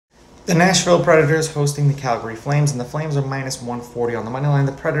The Nashville Predators hosting the Calgary Flames, and the Flames are minus 140 on the money line.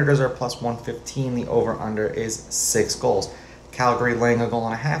 The Predators are plus 115. The over-under is 6 goals. Calgary laying a goal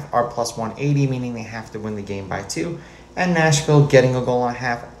and a half are plus 180, meaning they have to win the game by 2. And Nashville getting a goal and a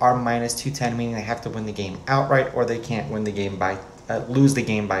half are minus 210, meaning they have to win the game outright or they can't win the game by lose the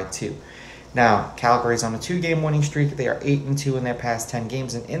game by 2. Now, Calgary's on a 2-game winning streak. They are 8-2 in their past 10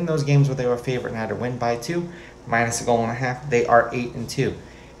 games, and in those games where they were a favorite and had to win by 2, minus a goal and a half, they are 8-2.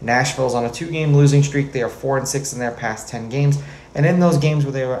 Nashville's on a 2-game losing streak. They are 4-6 in their past 10 games. And in those games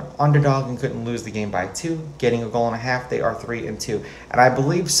where they were underdog and couldn't lose the game by 2, getting a goal and a half, they are 3-2. And I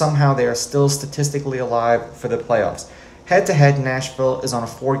believe somehow they are still statistically alive for the playoffs. Head-to-head, Nashville is on a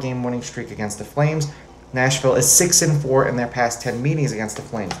 4-game winning streak against the Flames. Nashville is 6-4 in their past 10 meetings against the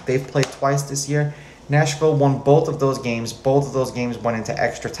Flames. They've played twice this year. Nashville won both of those games. Both of those games went into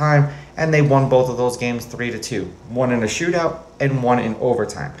extra time, and they won both of those games 3-2. One in a shootout and one in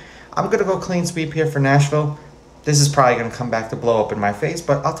overtime. I'm going to go clean sweep here for Nashville. This is probably going to come back to blow up in my face,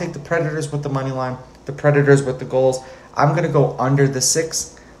 but I'll take the Predators with the money line, the Predators with the goals. I'm going to go under the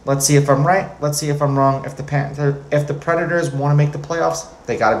 6. Let's see if I'm right. Let's see if I'm wrong. If the Predators want to make the playoffs,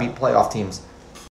 they got to beat playoff teams.